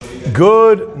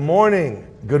Good morning.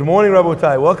 Good morning,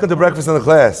 Rabotai. Welcome to Breakfast in the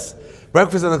Class.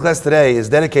 Breakfast in the Class today is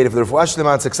dedicated for the Refuah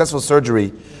Shlema and successful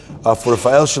surgery for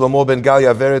Rafael Shlomo Ben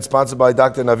Galia Vered, sponsored by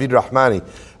Dr. Navid Rahmani.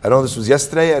 I know this was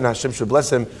yesterday, and Hashem should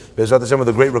bless him, Be'ezrat Hashem, with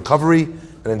a great recovery,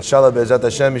 and inshallah, Be'ezrat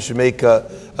Hashem, he should make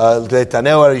Taneo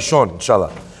Arishon,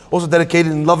 inshallah. Also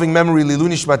dedicated in loving memory, Lilu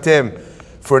Nishmatem,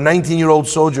 for a 19-year-old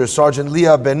soldier, Sergeant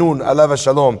Leah Benun, Alav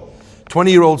Shalom,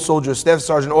 20-year-old soldier, Staff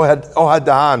Sergeant Ohad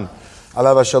Dahan,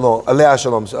 Alav Shalom, Aleh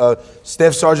Shalom,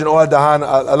 Staff Sergeant Ohad Dahan,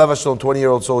 Alav Shalom,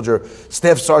 20-year-old soldier,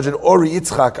 Staff Sergeant Ori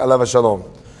Yitzchak, Alav Shalom.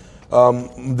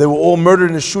 They were all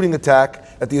murdered in a shooting attack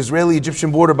at the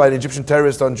Israeli-Egyptian border by an Egyptian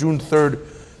terrorist on June 3rd,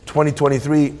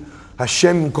 2023.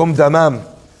 Hashem Kom Damam.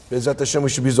 Be'ezrat Hashem, we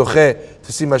should be zocheh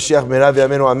to see Mashiach Meirav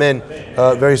Yamenu Amen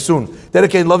very soon.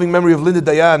 Dedicated loving memory of Linda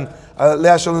Dayan,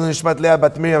 Leah Shalom Nishmat Leah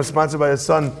Bat Miriam, sponsored by his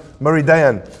son Murray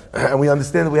Dayan. And we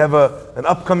understand that we have an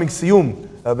upcoming Siyum,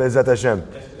 Be'ezrat Hashem.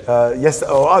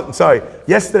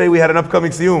 Yesterday we had an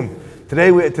upcoming Siyum.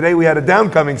 Today we had a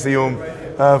downcoming Siyum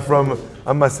from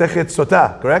Masechet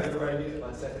Sotah, correct?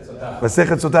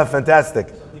 Masechet Sotah, fantastic.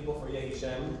 Some people for Yeh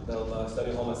Shem, they'll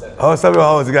study Hom Masechet. Oh, study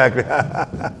Hom, exactly.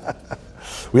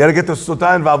 We had to get the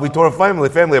Sotah involved. We tore a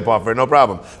family apart for it, no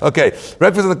problem. Okay,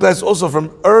 breakfast in the class also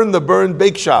from Earn the Burn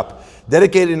Bake Shop,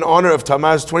 dedicated in honor of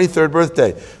Tamar's 23rd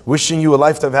birthday. Wishing you a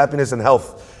lifetime of happiness and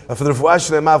health. For the Refuah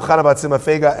Shlema of Chana Bat Simcha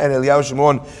Fega and Eliyahu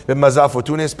Shimon ben Mazal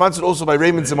Fortune, sponsored also by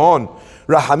Raymond Simon,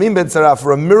 Rahamim ben Sarah,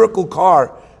 for a miracle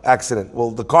car accident.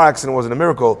 Well, the car accident wasn't a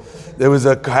miracle. There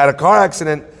had a car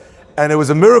accident, and it was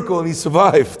a miracle, and he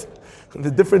survived. The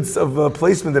difference of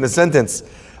placement in a sentence.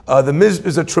 The Mizb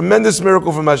is a tremendous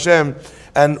miracle from Hashem,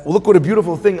 and look what a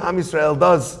beautiful thing Am Yisrael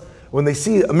does. When they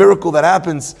see a miracle that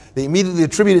happens, they immediately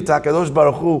attribute it to HaKadosh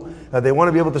Baruch Hu. They want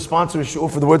to be able to sponsor a shiur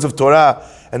for the words of Torah,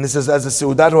 and this is as a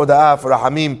Seudat Hoda'ah for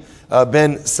Rahamim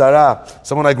ben Sarah,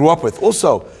 someone I grew up with.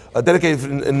 Also, dedicated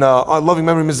in loving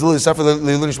memory, Ms. Lily Sefer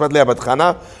Leilu Nishmat Leah Bat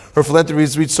Chana. Her philanthropy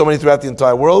has reached so many throughout the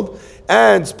entire world.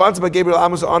 And sponsored by Gabriel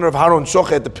Amos in honor of Haron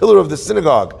Shochet, the pillar of the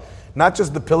synagogue. Not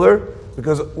just the pillar,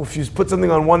 because if you put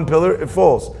something on one pillar, it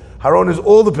falls. Haron is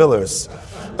all the pillars.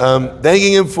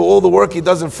 Thanking him for all the work he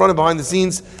does in front and behind the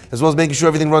scenes, as well as making sure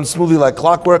everything runs smoothly like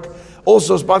clockwork.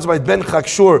 Also sponsored by Ben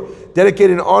Chakshur,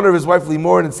 dedicated in honor of his wife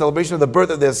Limor and in celebration of the birth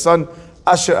of their son,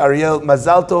 Asher Ariel.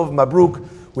 Mazal Tov, Mabruk.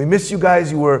 We miss you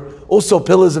guys. You were also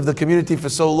pillars of the community for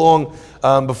so long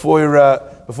before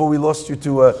we lost you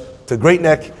to Great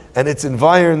Neck and its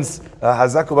environs.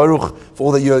 Hazaku Baruch for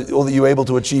all that you were able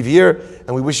to achieve here,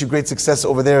 and we wish you great success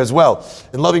over there as well.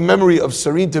 In loving memory of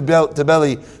Sarin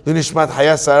Tabeli, Lunishmat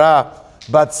Haya Sarah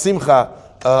Bat Simcha,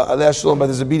 Aleh Shalom, by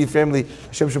the Zabidi family.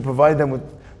 Hashem should provide them with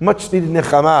much needed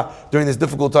nechama during this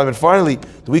difficult time. And finally,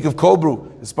 the week of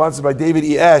Kobru is sponsored by David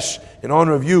E. Ash in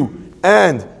honor of you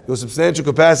and your substantial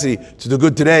capacity to do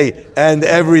good today and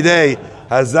every day.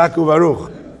 Hazaku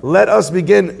Baruch. Let us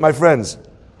begin, my friends.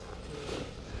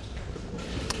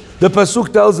 The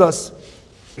Pasuk tells us,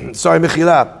 the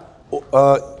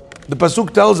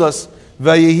Pasuk tells us,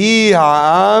 Vayehi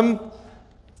ha'am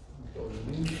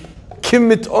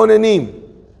kimit onenim.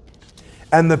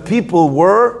 And the people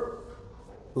were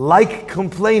like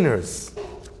complainers.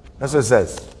 That's what it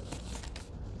says.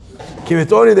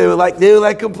 Kimitoni, they were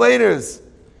like complainers.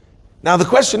 Now the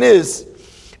question is,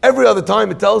 every other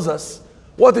time it tells us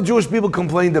what the Jewish people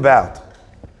complained about.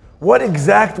 What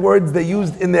exact words they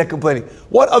used in their complaining.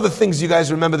 What other things do you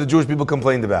guys remember the Jewish people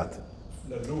complained about?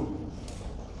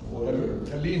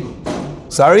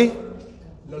 Sorry? I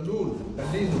don't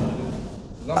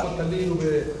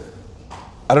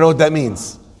know what that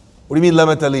means. What do you mean,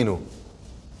 lama talinu?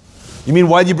 You mean,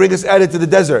 why did you bring us out into the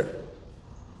desert?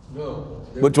 No.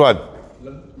 Which one?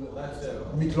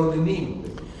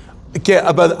 Okay,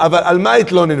 about al-ma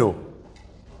itlonenu.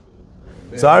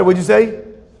 Sorry, what'd you say?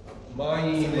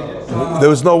 There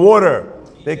was no water.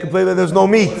 They complained that there was no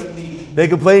meat. They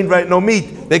complained, no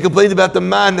meat. They complained about the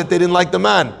man, that they didn't like the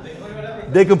man.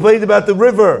 They complained about the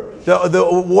river.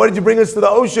 Why did you bring us to the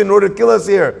ocean in order to kill us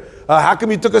here? How come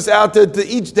you took us out to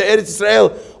Eretz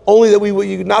Israel only that we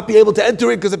would not be able to enter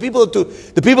it because the people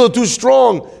are too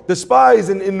strong. The spies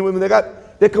and when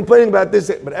they're complaining about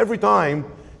this. But every time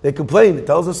they complain, it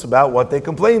tells us about what they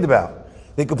complained about.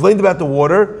 They complained about the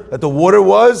water, that the water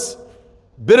was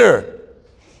bitter,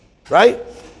 right?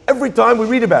 Every time we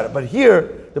read about it. But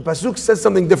here, the Pasuk says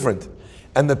something different.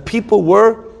 And the people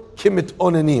were kimit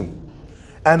onenim.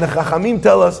 And the Chachamim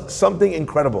tell us something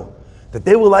incredible. That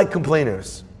they were like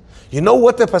complainers. You know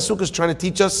what the Pasuk is trying to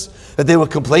teach us? That they were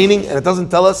complaining, and it doesn't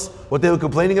tell us what they were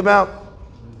complaining about?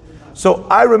 So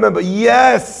I remember,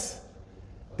 yes,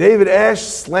 David Ash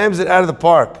slams it out of the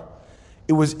park.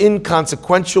 it was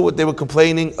inconsequential what they were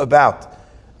complaining about.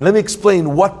 Let me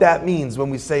explain what that means when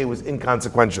we say it was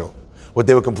inconsequential, what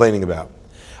they were complaining about.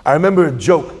 I remember a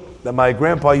joke that my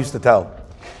grandpa used to tell.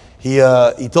 He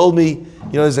told me,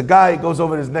 there's a guy, goes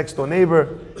over to his next door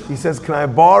neighbor. He says, "Can I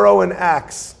borrow an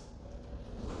axe?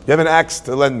 You have an axe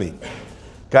to lend me?"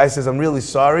 Guy says, "I'm really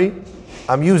sorry.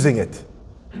 I'm using it.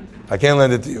 I can't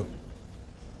lend it to you."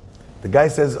 The guy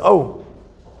says, "Oh,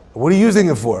 what are you using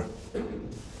it for?"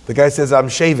 The guy says, "I'm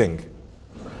shaving."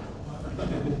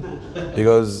 He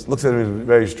goes, looks at him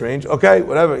very strange. Okay,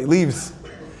 whatever. He leaves.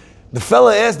 The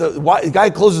fella asked, the guy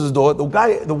closes the door.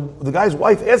 The guy's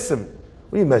wife asks him,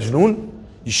 "What are you, Majnoon?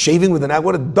 You shaving with an axe?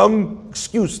 What a dumb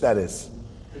excuse that is."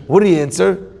 What did he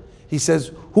answer? He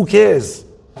says, "Who cares?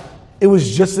 It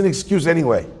was just an excuse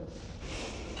anyway."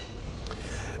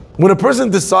 When a person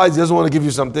decides he doesn't want to give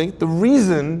you something, the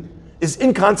reason is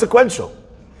inconsequential.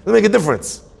 It doesn't make a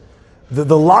difference.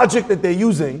 The logic that they're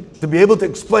using to be able to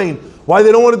explain why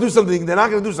they don't want to do something, they're not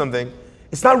going to do something,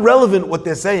 it's not relevant what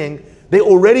they're saying. They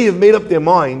already have made up their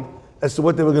mind as to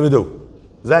what they were going to do.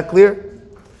 Is that clear?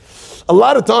 A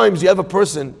lot of times you have a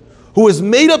person who has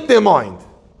made up their mind.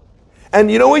 And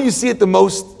you know where you see it the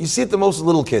most? You see it the most with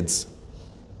little kids.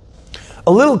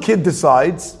 A little kid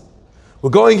decides,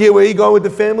 we're going here, where are you going with the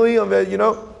family?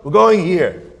 We're going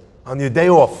here on your day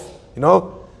off.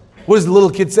 What does the little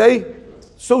kid say?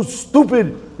 "So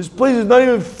stupid. This place is not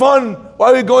even fun. Why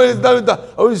are we going? I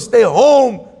want to stay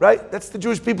home," right? That's the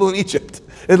Jewish people in Egypt.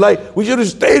 It's like, we should have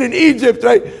stayed in Egypt,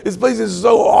 right? This place is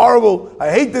so horrible. I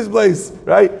hate this place,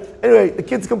 right? Anyway, the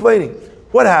kid's complaining.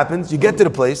 What happens? You get to the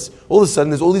place, all of a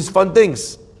sudden there's all these fun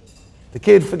things. The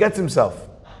kid forgets himself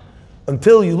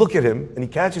until you look at him and he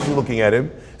catches you looking at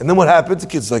him. And then what happens? The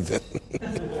kid's like that.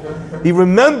 He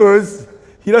remembers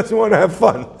he doesn't want to have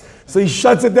fun. So he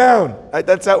shuts it down. Right?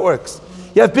 That's how it works.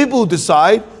 You have people who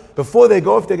decide before they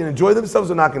go if they're going to enjoy themselves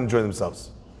or not going to enjoy themselves.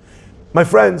 My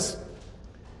friends,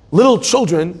 little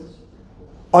children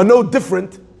are no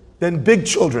different than big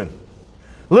children.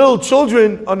 Little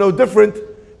children are no different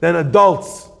than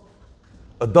adults.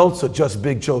 Adults are just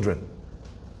big children.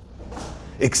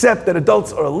 Except that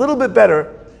adults are a little bit better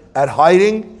at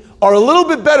hiding, are a little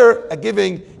bit better at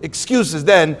giving excuses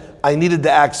than, "I needed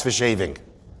the axe for shaving."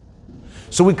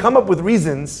 So we come up with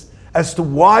reasons as to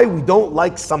why we don't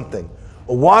like something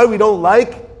or why we don't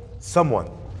like someone.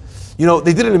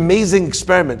 They did an amazing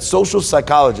experiment, social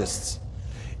psychologists.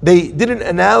 They did an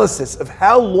analysis of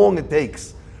how long it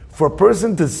takes for a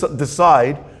person to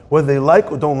decide whether they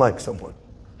like or don't like someone.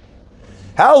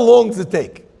 How long does it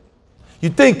take? You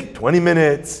think 20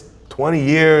 minutes, 20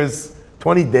 years,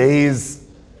 20 days,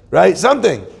 right?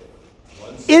 Something.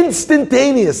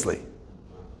 Instantaneously.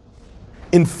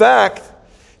 In fact,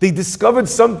 they discovered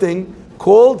something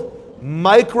called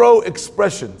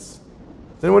micro-expressions.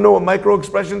 Does anyone know what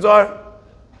micro-expressions are?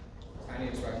 Tiny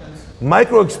expressions.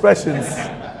 Micro-expressions.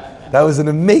 That was an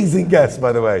amazing guess,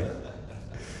 by the way.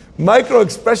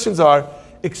 Micro-expressions are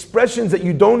expressions that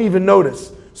you don't even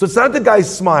notice. So it's not the guy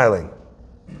smiling.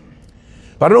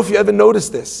 But I don't know if you ever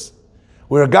noticed this,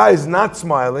 where a guy is not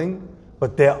smiling,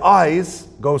 but their eyes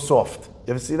go soft.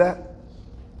 You ever see that?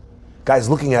 Guy's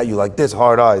looking at you like this,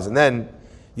 hard eyes, and then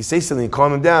you say something, you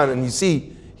calm him down, and you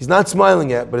see he's not smiling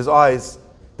yet, but his eyes,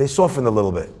 they soften a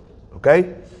little bit,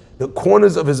 okay? The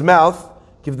corners of his mouth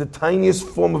give the tiniest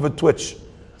form of a twitch.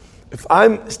 If I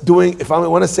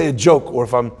want to say a joke, or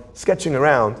if I'm sketching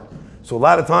around, so a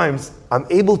lot of times I'm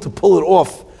able to pull it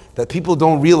off that people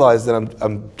don't realize that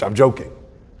I'm joking.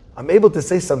 I'm able to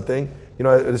say something, at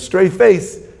a straight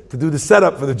face to do the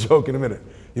setup for the joke in a minute.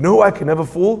 You know who I can never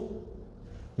fool?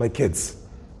 My kids.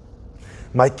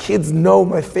 My kids know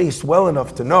my face well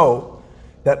enough to know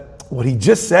that what he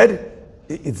just said,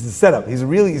 it's the setup.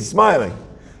 He's smiling.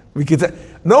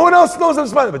 No one else knows I'm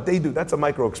smiling, but they do. That's a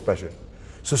micro-expression.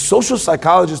 So social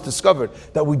psychologists discovered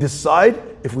that we decide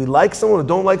if we like someone or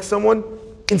don't like someone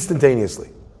instantaneously.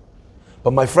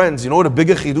 But my friends, you know what a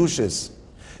bigger chidush is?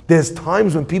 There's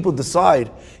times when people decide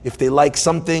if they like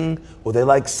something or they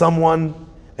like someone,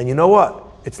 and you know what?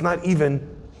 It's not even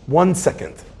 1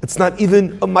 second. It's not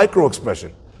even a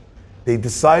micro-expression. They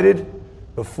decided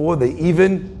before they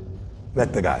even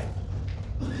met the guy.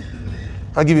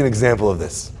 I'll give you an example of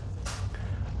this.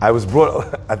 I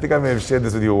think I may have shared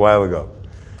this with you a while ago.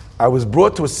 I was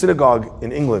brought to a synagogue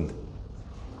in England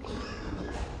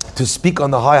to speak on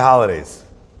the high holidays.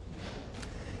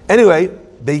 Anyway,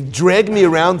 they dragged me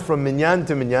around from minyan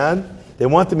to minyan. They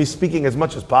wanted me speaking as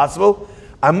much as possible.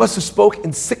 I must have spoke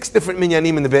in 6 different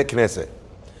minyanim in the Beit Knesset.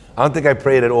 I don't think I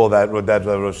prayed at all that Rosh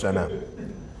Hashanah.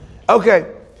 Okay,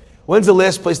 when's the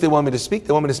last place they want me to speak?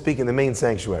 They want me to speak in the main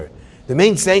sanctuary. The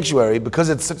main sanctuary, because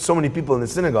it's so many people in the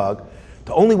synagogue,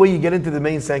 the only way you get into the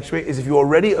main sanctuary is if you're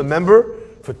already a member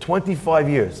for 25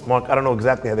 years. Mark, I don't know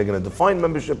exactly how they're going to define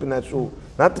membership in that shul.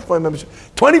 Not define membership.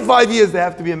 25 years they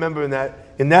have to be a member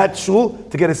in that shul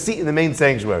to get a seat in the main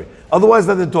sanctuary. Otherwise,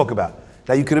 nothing to talk about.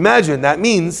 Now you can imagine that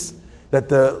means that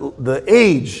the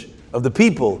age of the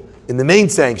people in the main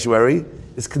sanctuary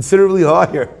is considerably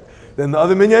higher than the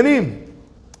other minyanim.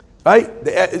 Right?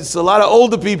 It's a lot of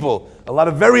older people, a lot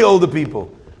of very older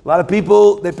people. A lot of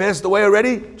people, they passed away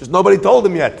already, just nobody told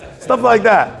them yet. Stuff like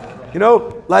that.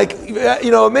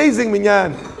 Amazing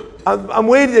minyan. I'm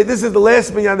waiting, this is the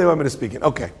last minyan they want me to speak in.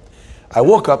 Okay. I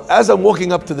woke up, as I'm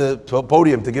walking up to the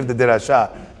podium to give the derasha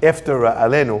after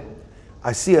Alenu,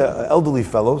 I see an elderly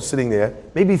fellow sitting there,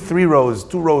 maybe 2 rows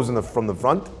from the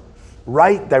front,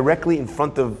 right directly in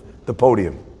front of the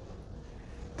podium.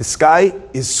 This guy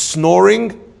is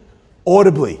snoring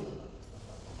audibly.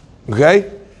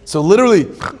 Okay? So literally,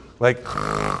 like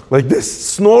this,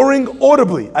 snoring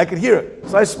audibly. I could hear it.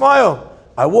 So I smile.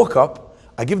 I walk up.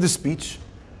 I give the speech.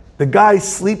 The guy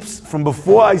sleeps from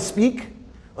before I speak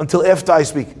until after I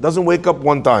speak. Doesn't wake up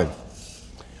one time.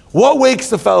 What wakes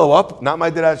the fellow up? Not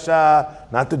my derasha,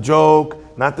 not the joke,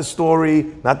 not the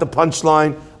story, not the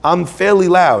punchline. I'm fairly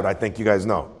loud, I think you guys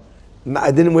know.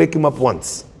 I didn't wake him up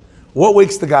once. What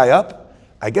wakes the guy up?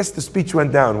 I guess the speech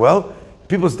went down. Well,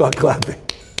 people start clapping.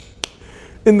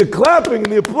 In the clapping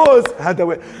and the applause,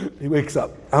 he wakes up.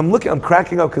 I'm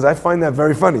cracking up because I find that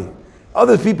very funny.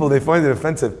 Other people, they find it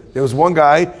offensive. There was one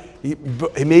guy, he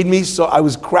made me so I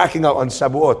was cracking up on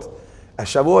Shavuot. At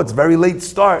Shavuot, it's very late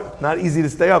start, not easy to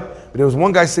stay up. But there was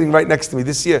one guy sitting right next to me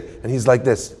this year, and he's like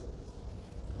this.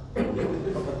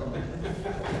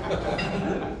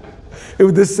 It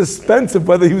was this suspense of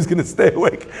whether he was going to stay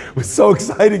awake. It was so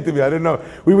exciting to me. I didn't know.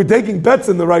 We were taking bets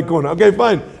in the right corner. Okay,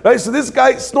 fine. Right, so this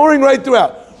guy snoring right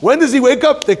throughout. When does he wake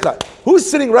up? They cut. Who's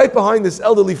sitting right behind this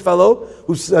elderly fellow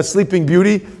who's Sleeping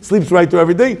Beauty, sleeps right through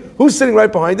everything? Who's sitting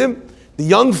right behind him? The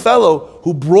young fellow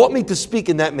who brought me to speak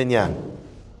in that minyan.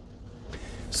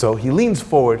 So he leans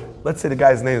forward. Let's say the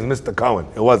guy's name is Mr. Cohen.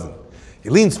 It wasn't. He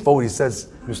leans forward. He says,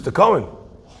 Mr. Cohen.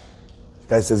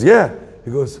 The guy says, yeah. He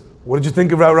goes, what did you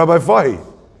think about Rabbi Fahy?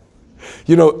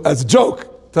 As a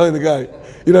joke, telling the guy,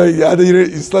 you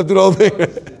slept it all day.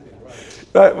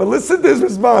 Right, but listen to his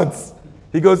response.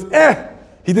 He goes,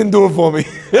 he didn't do it for me.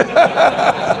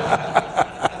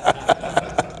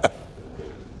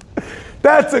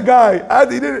 That's a guy.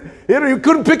 You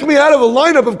couldn't pick me out of a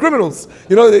lineup of criminals.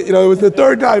 It was the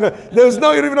third guy. You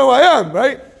don't even know who I am,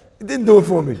 right? He didn't do it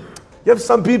for me. You have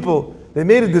some people, they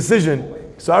made a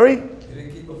decision. Sorry?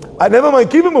 I never mind,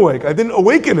 keep him awake. I didn't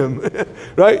awaken him,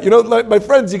 right? Like my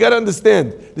friends, you got to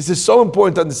understand. This is so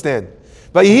important to understand.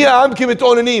 You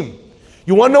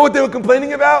want to know what they were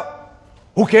complaining about?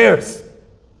 Who cares?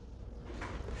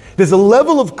 There's a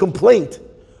level of complaint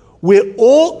where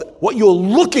what you're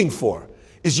looking for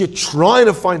is you're trying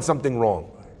to find something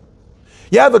wrong.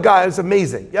 You have a guy, it's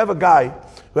amazing. You have a guy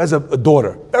who has a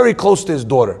daughter, very close to his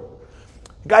daughter.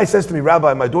 The guy says to me,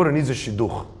 Rabbi, my daughter needs a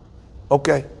shidduch.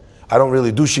 Okay. I don't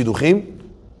really do shidduchim.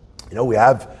 We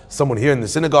have someone here in the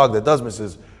synagogue that does,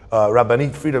 Mrs.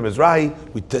 Rabbanit Frida Mizrahi.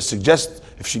 We suggest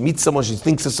if she meets someone, she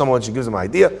thinks of someone, she gives them an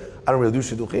idea. I don't really do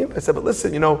shidduchim. I said, but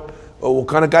listen, what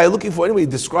kind of guy are you looking for? Anyway, he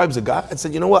describes a guy. I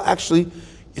said, you know what, actually,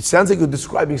 it sounds like you're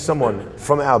describing someone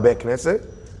from our Beit Knesset.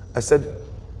 I said,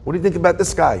 what do you think about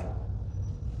this guy?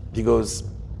 He goes,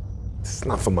 this is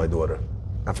not for my daughter.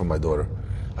 Not for my daughter.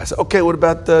 I said, okay, what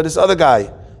about this other guy,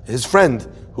 his friend,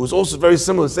 who's also very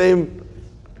similar, same,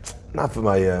 not for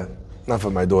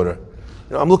my daughter.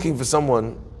 I'm looking for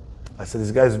someone. I said,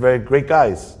 these guys are very great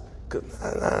guys.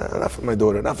 Not for my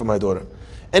daughter.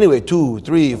 Anyway, 2,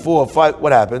 3, 4, 5,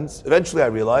 what happens? Eventually I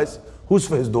realize, who's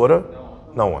for his daughter?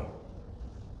 No one.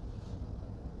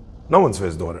 No one's for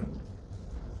his daughter.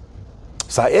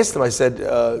 So I asked him, I said,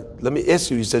 let me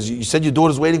ask you, he says, you said your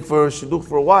daughter's waiting for shidduch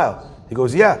for a while. He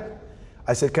goes, yeah.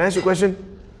 I said, can I ask you a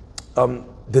question?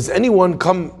 Does anyone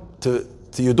come to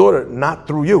your daughter not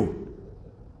through you?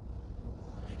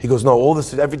 He goes, no,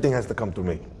 everything has to come through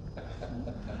me.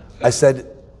 I said,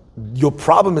 your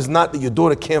problem is not that your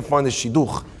daughter can't find the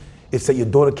shidduch, it's that your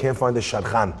daughter can't find the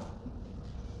shadchan.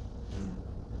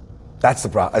 That's the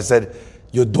problem. I said,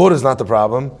 your daughter's not the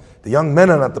problem, the young men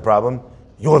are not the problem,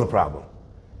 you're the problem.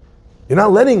 You're not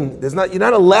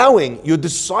allowing, you're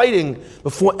deciding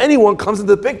before anyone comes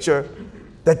into the picture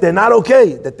that they're not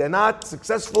okay, that they're not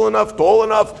successful enough, tall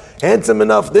enough, handsome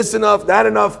enough, this enough, that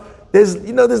enough. There's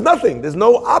nothing. There's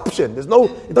no option.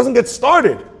 It doesn't get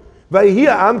started.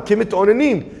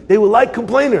 They were like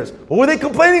complainers. What were they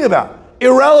complaining about?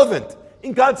 Irrelevant,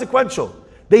 inconsequential.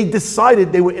 They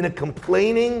decided they were in a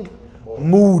complaining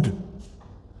mood.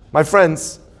 My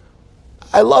friends,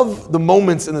 I love the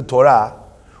moments in the Torah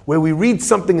where we read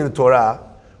something in the Torah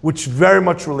which very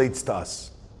much relates to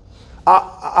us.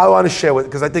 I want to share with,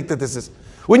 because I think that this is,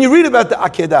 when you read about the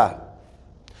Akedah,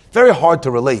 very hard to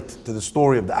relate to the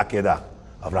story of the Akedah.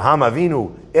 Abraham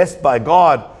Avinu asked by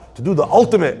God to do the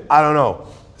ultimate, I don't know.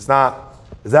 Is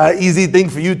that an easy thing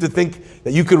for you to think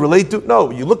that you could relate to?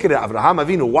 No, you look at it, Abraham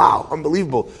Avinu, wow,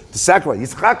 unbelievable. To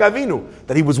sacrifice, Yitzchak Avinu,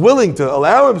 that he was willing to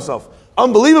allow himself,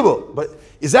 unbelievable. But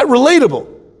is that relatable?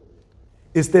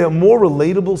 Is there a more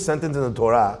relatable sentence in the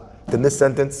Torah than this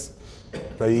sentence?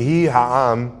 Vayihi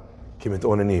ha'am kimet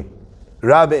onanim.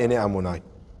 Rabbe ene amonai.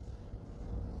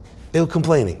 They were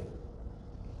complaining.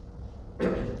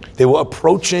 They were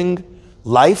approaching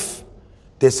life,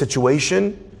 their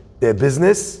situation, their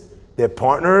business, their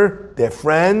partner, their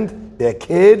friend, their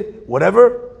kid,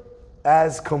 whatever,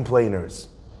 as complainers.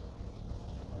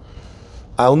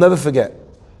 I'll never forget.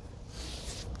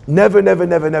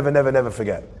 Never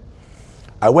forget.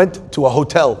 I went to a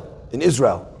hotel in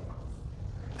Israel,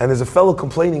 and there's a fellow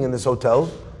complaining in this hotel,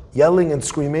 yelling and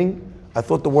screaming. I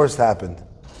thought the worst happened.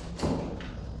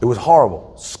 It was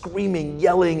horrible. Screaming,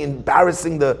 yelling,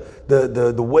 embarrassing the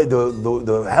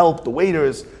help, the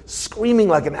waiters, screaming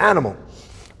like an animal.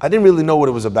 I didn't really know what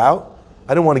it was about.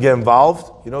 I didn't want to get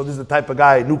involved. You know, this is the type of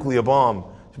guy, nuclear bomb.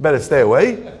 You better stay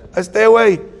away. I stay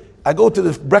away. I go to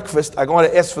the breakfast. I go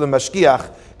to ask for the mashgiach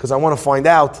because I want to find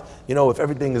out, you know, if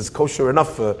everything is kosher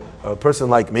enough for a person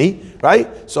like me,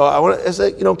 right? So I want to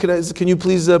say, you know, can you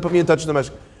please put me in touch with the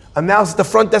mashgiach? I'm now at the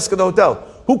front desk of the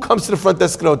hotel. Who comes to the front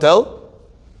desk of the hotel?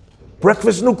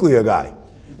 Breakfast nuclear guy.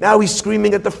 Now he's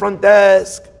screaming at the front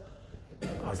desk.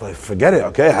 I was like, forget it,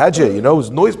 okay, I had you. You know, it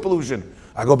was noise pollution.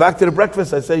 I go back to the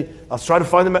breakfast. I say, I'll try to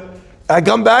find him. I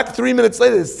come back 3 minutes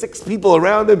later. There's 6 people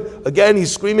around him. Again,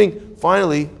 he's screaming.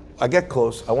 Finally, I get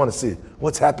close. I want to see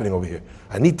what's happening over here.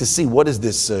 I need to see what is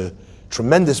this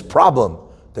tremendous problem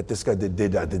that this guy did.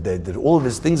 Did all of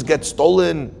his things get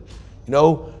stolen? You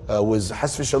know, was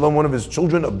Has v'Shalom one of his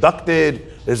children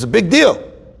abducted? There's a big deal.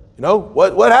 You know,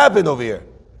 what happened over here?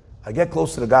 I get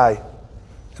close to the guy,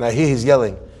 and I hear he's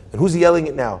yelling. And who's he yelling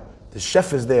at now? The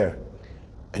chef is there.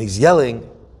 And he's yelling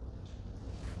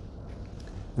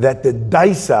that the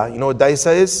daisa, you know what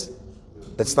daisa is?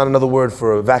 That's not another word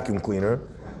for a vacuum cleaner.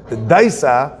 The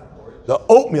daisa, the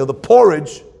oatmeal, the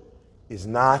porridge, is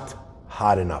not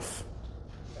hot enough.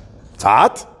 It's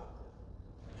hot.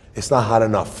 It's not hot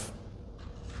enough.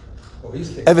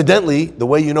 Evidently, the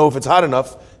way you know if it's hot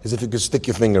enough is if you could stick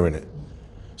your finger in it.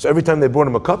 So every time they brought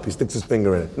him a cup, he sticks his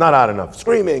finger in it. Not hot enough.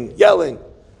 Screaming, yelling.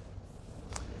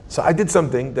 So I did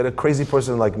something that a crazy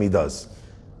person like me does.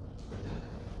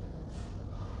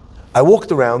 I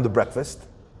walked around the breakfast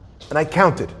and I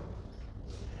counted.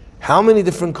 How many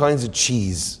different kinds of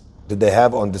cheese did they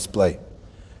have on display?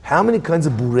 How many kinds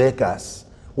of burekas?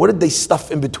 What did they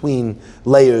stuff in between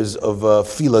layers of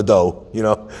fila dough? You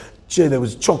know, there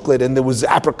was chocolate and there was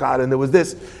apricot and there was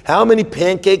this. How many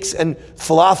pancakes and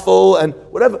falafel and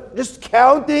whatever? Just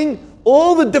counting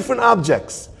all the different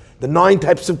objects. The 9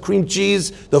 types of cream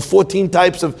cheese, the 14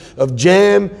 types of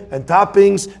jam and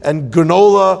toppings and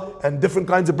granola and different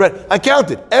kinds of bread. I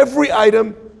counted every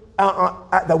item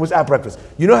that was at breakfast.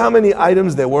 You know how many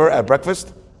items there were at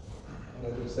breakfast?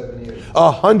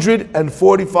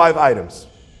 145 items.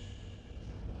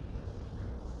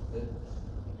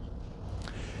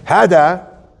 Hada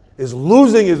is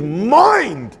losing his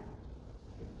mind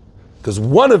because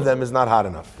one of them is not hot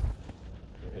enough.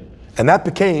 And that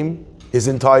became his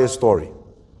entire story.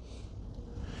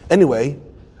 Anyway,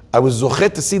 I was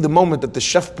zochet to see the moment that the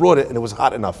chef brought it and it was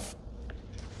hot enough.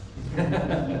 I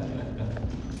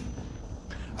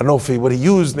don't know if what he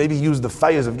used, maybe he used the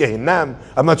fires of Gehinnom.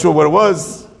 I'm not sure what it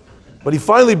was. But he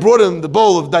finally brought him the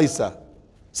bowl of daisa.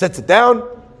 Sets it down,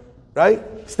 right?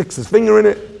 Sticks his finger in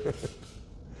it.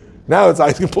 Now it's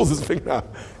like he pulls his finger out.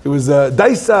 It was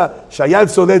daisa shayad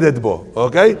soledet bo,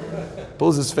 okay?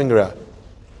 Pulls his finger out.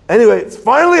 Anyway, it's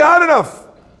finally hot enough.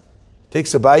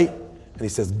 Takes a bite, and he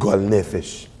says, Gol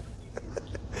nefesh.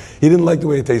 He didn't like the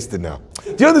way it tasted now.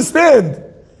 Do you understand? Do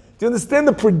you understand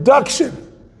the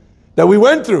production that we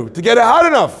went through to get it hot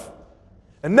enough?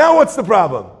 And now what's the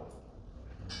problem?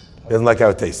 He doesn't like how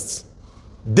it tastes.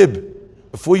 Dib.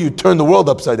 Before you turn the world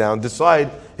upside down,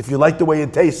 decide if you like the way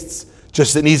it tastes,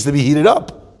 just it needs to be heated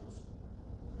up.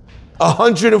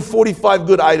 145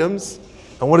 good items,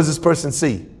 and what does this person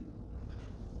see?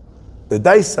 The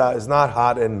daisa is not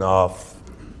hot enough.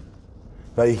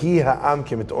 My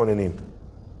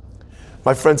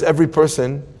friends, every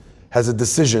person has a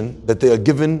decision that they are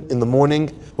given in the morning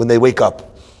when they wake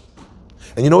up.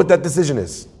 And you know what that decision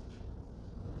is?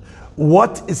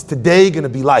 What is today going to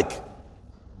be like?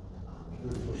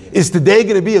 Is today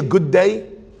going to be a good day?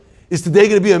 Is today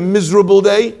going to be a miserable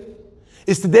day?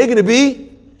 Is today going to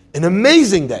be an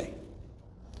amazing day?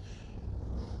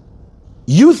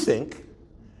 You think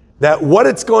that what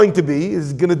it's going to be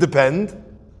is going to depend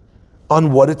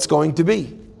on what it's going to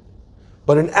be.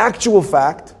 But in actual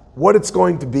fact, what it's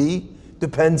going to be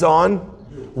depends on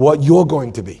what you're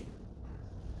going to be.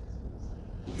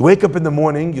 You wake up in the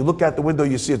morning, you look out the window,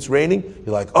 you see it's raining,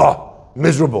 you're like, oh,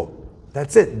 miserable.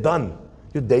 That's it, done.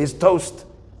 Your day is toast.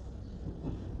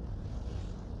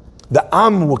 The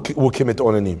Am will commit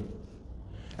onanim.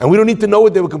 And we don't need to know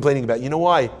what they were complaining about. You know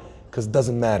why? Because it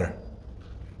doesn't matter.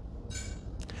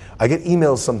 I get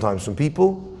emails sometimes from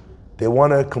people, they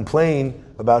want to complain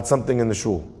about something in the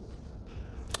shul.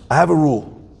 I have a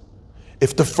rule.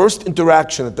 If the first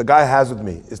interaction that the guy has with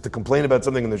me is to complain about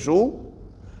something in the shul,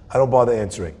 I don't bother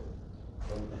answering.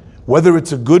 Whether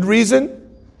it's a good reason,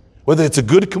 whether it's a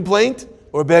good complaint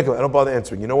or a bad complaint, I don't bother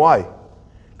answering. You know why?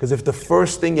 Because if the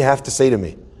first thing you have to say to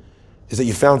me is that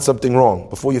you found something wrong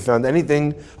before you found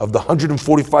anything of the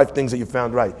 145 things that you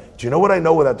found right, do you know what I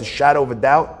know without the shadow of a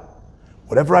doubt?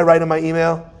 Whatever I write in my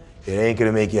email, it ain't going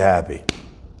to make you happy.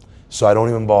 So I don't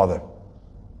even bother.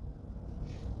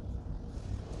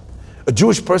 A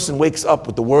Jewish person wakes up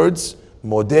with the words,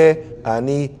 Modeh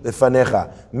ani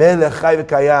lefanecha, melech chai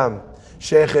v'kayam,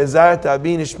 shechezarta bi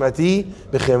nishmati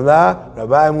b'chemla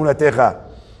rabba emunatecha.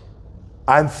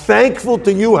 I'm thankful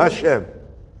to you, Hashem,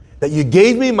 that you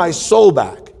gave me my soul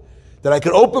back, that I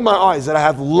could open my eyes, that I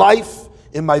have life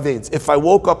in my veins. If I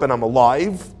woke up and I'm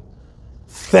alive,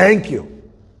 thank you.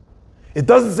 It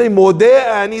doesn't say, Modeh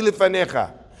ani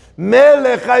lefanecha,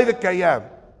 melech chai v'kayam,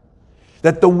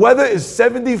 that the weather is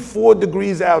 74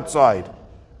 degrees outside.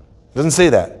 It doesn't say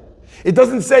that. It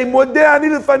doesn't say, Modeh ani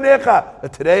lefanecha,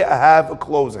 that today I have a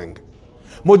closing.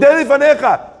 Modeh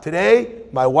lefanecha, today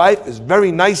my wife is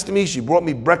very nice to me, she brought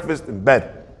me breakfast in bed.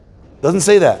 It doesn't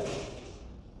say that.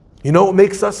 You know what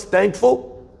makes us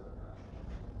thankful?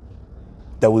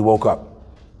 That we woke up.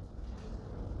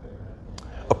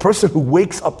 A person who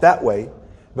wakes up that way,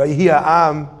 Vayihi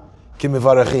ha'am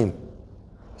kimevarachim.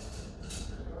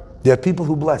 There are people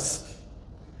who bless.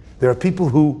 There are people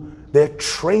who, they're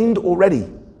trained already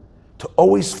to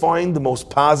always find the most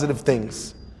positive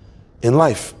things in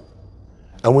life.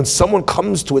 And when someone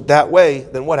comes to it that way,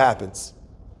 then what happens?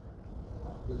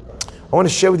 I want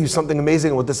to share with you something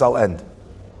amazing, and with this I'll end.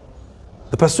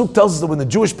 The Pasuk tells us that when the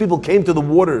Jewish people came to the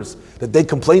waters that they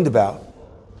complained about,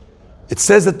 it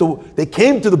says that they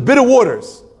came to the bitter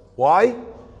waters. Why?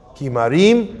 Ki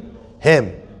marim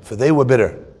hem, for they were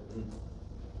bitter.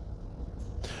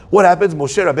 What happens?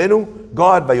 Moshe Rabbeinu,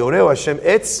 God, Vayoreu Hashem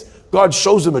etz, God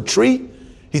shows him a tree.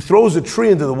 He throws a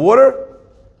tree into the water,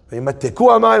 and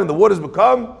the waters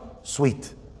become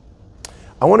sweet.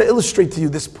 I want to illustrate to you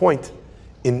this point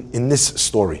in this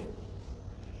story.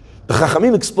 The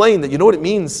Chachamim explain that you know what it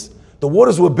means? The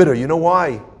waters were bitter. You know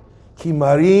why? Ki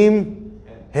marim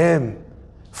hem,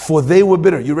 for they were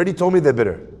bitter. You already told me they're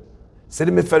bitter. Said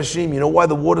in Mefarshim, you know why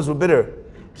the waters were bitter?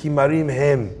 Ki marim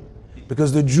hem,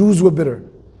 because the Jews were bitter.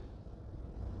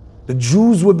 The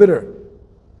Jews were bitter.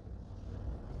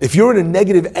 If you're in a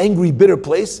negative, angry, bitter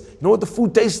place, you know what the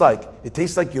food tastes like? It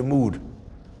tastes like your mood.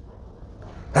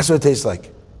 That's what it tastes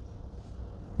like.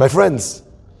 My friends,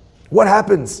 what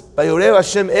happens? Vayoreu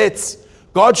Hashem etz.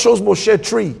 God shows Moshe a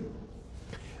tree.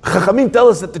 Chachamim tell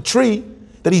us that the tree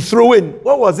that he threw in,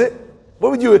 what was it? What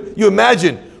would you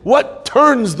imagine? What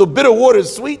turns the bitter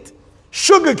waters sweet?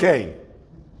 Sugar cane.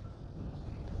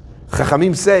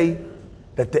 Chachamim say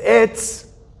that the etz,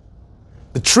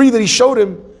 the tree that he showed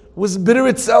him, was bitter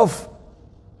itself.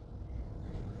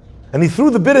 And he threw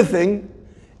the bitter thing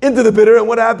into the bitter, and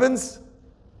what happens?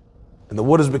 And the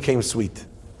waters became sweet.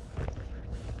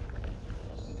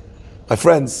 My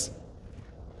friends,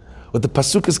 what the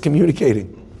Pasuk is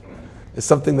communicating is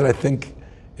something that I think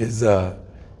is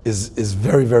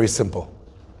very, very simple.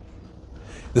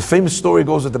 The famous story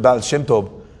goes with the Baal Shem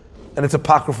Tov, and it's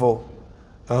apocryphal.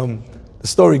 The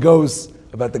story goes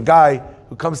about the guy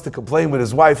who comes to complain with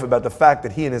his wife about the fact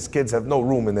that he and his kids have no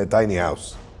room in their tiny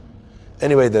house.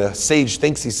 Anyway, the sage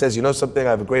thinks, he says, you know something, I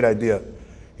have a great idea.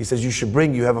 He says,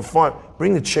 you have a farm,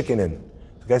 bring the chicken in.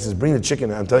 The guy says, bring the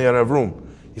chicken in, I'm telling you I don't have room.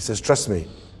 He says, trust me. He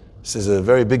says, a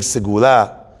very big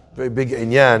segula, very big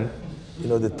inyan, you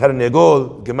know, the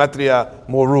ternegol, gematria,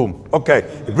 more room.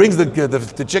 Okay, he brings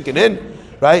the chicken in,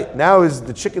 right? Now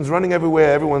the chicken's running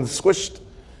everywhere, everyone's squished.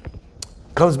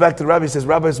 Comes back to the rabbi, he says,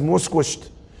 Rabbi, it's more squished.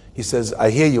 He says, I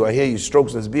hear you,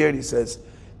 strokes his beard. He says,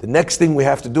 The next thing we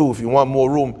have to do, if you want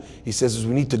more room, he says, is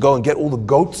we need to go and get all the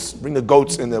goats, bring the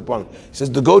goats in the apartment. He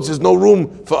says, the goats, there's no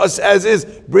room for us as is.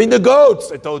 Bring the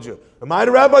goats, I told you. Am I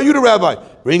the rabbi? You the rabbi.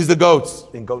 Brings the goats.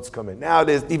 Then goats come in. Now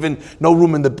there's even no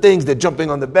room in the things. They're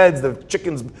jumping on the beds, the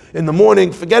chickens in the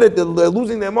morning. Forget it, they're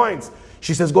losing their minds.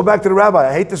 She says, go back to the rabbi.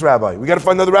 I hate this rabbi. We got to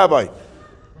find another rabbi.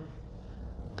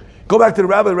 Go back to the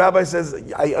rabbi. The rabbi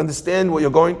says, I understand what you're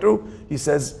going through. He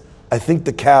says, I think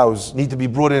the cows need to be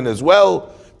brought in as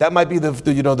well. That might be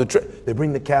the trick. They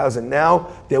bring the cows, and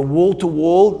now they're wall to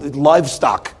wall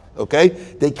livestock. Okay,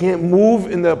 they can't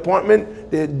move in the apartment.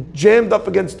 They're jammed up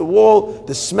against the wall.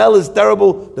 The smell is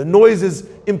terrible. The noise is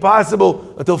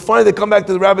impossible. Until finally they come back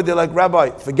to the rabbi. They're like,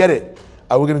 Rabbi, forget it.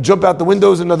 We're going to jump out the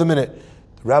windows in another minute.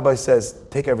 The rabbi says,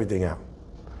 take everything out.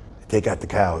 They take out the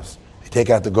cows. They take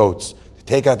out the goats. They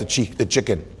take out the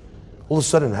chicken. All of a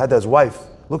sudden, Hada's wife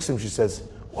looks at him. She says,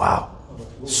 wow,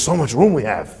 so much room we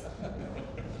have.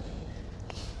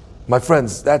 My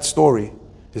friends, that story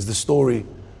is the story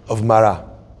of Mara.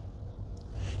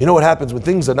 You know what happens when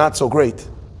things are not so great?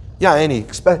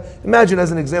 Imagine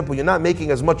as an example, you're not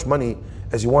making as much money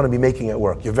as you want to be making at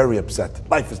work. You're very upset.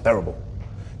 Life is terrible.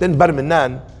 Then Bar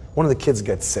Minan, one of the kids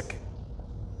gets sick.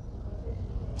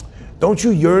 Don't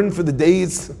you yearn for the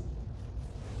days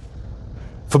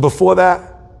for before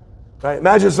that? Right?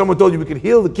 Imagine someone told you we could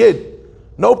heal the kid.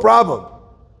 No problem.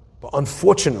 But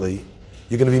unfortunately,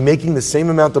 you're going to be making the same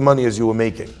amount of money as you were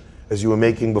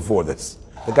making before this.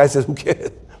 The guy says, who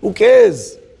cares? Who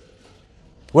cares?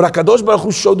 What HaKadosh Baruch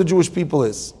Hu showed the Jewish people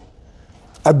is,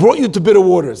 I brought you to bitter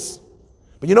waters.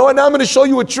 But you know what? Now I'm going to show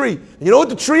you a tree. And you know what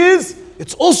the tree is?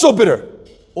 It's also bitter.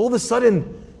 All of a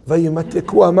sudden, Vayimateku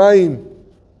amayim.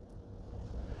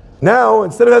 Now,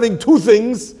 instead of having two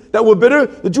things that were bitter,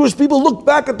 the Jewish people looked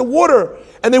back at the water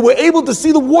and they were able to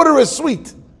see the water as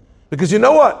sweet. Because you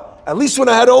know what? At least when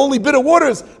I had only bitter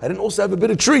waters, I didn't also have a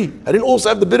bitter tree. I didn't also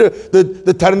have the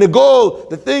tarnegol,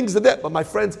 the things, that. But my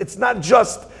friends, it's not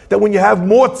just that when you have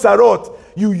more tzarot,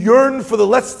 you yearn for the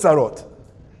less tzarot.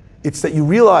 It's that you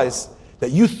realize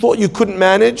that you thought you couldn't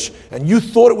manage, and you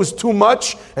thought it was too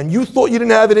much, and you thought you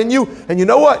didn't have it in you, and you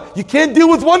know what? You can't deal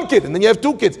with one kid, and then you have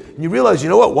two kids, and you realize, you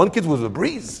know what? One kid was a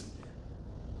breeze.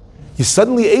 You're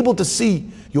suddenly able to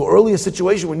see your earlier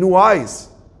situation with new eyes.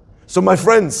 So my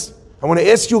friends, I want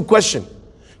to ask you a question.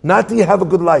 Not do you have a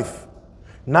good life?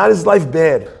 Not is life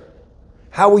bad?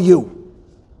 How are you?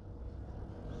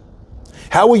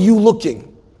 How are you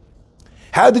looking?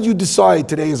 How did you decide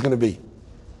today is going to be?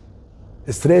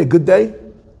 Is today a good day?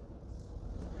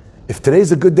 If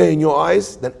today's a good day in your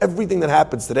eyes, then everything that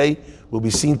happens today will be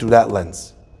seen through that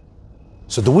lens.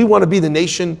 So do we want to be the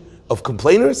nation of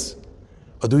complainers?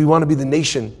 Or do we want to be the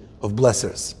nation of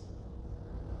blessers?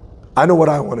 I know what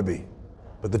I want to be.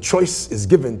 But the choice is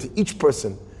given to each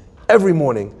person every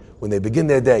morning when they begin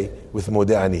their day with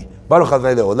Modeh Ani. Baruch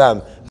Adonai Le'olam.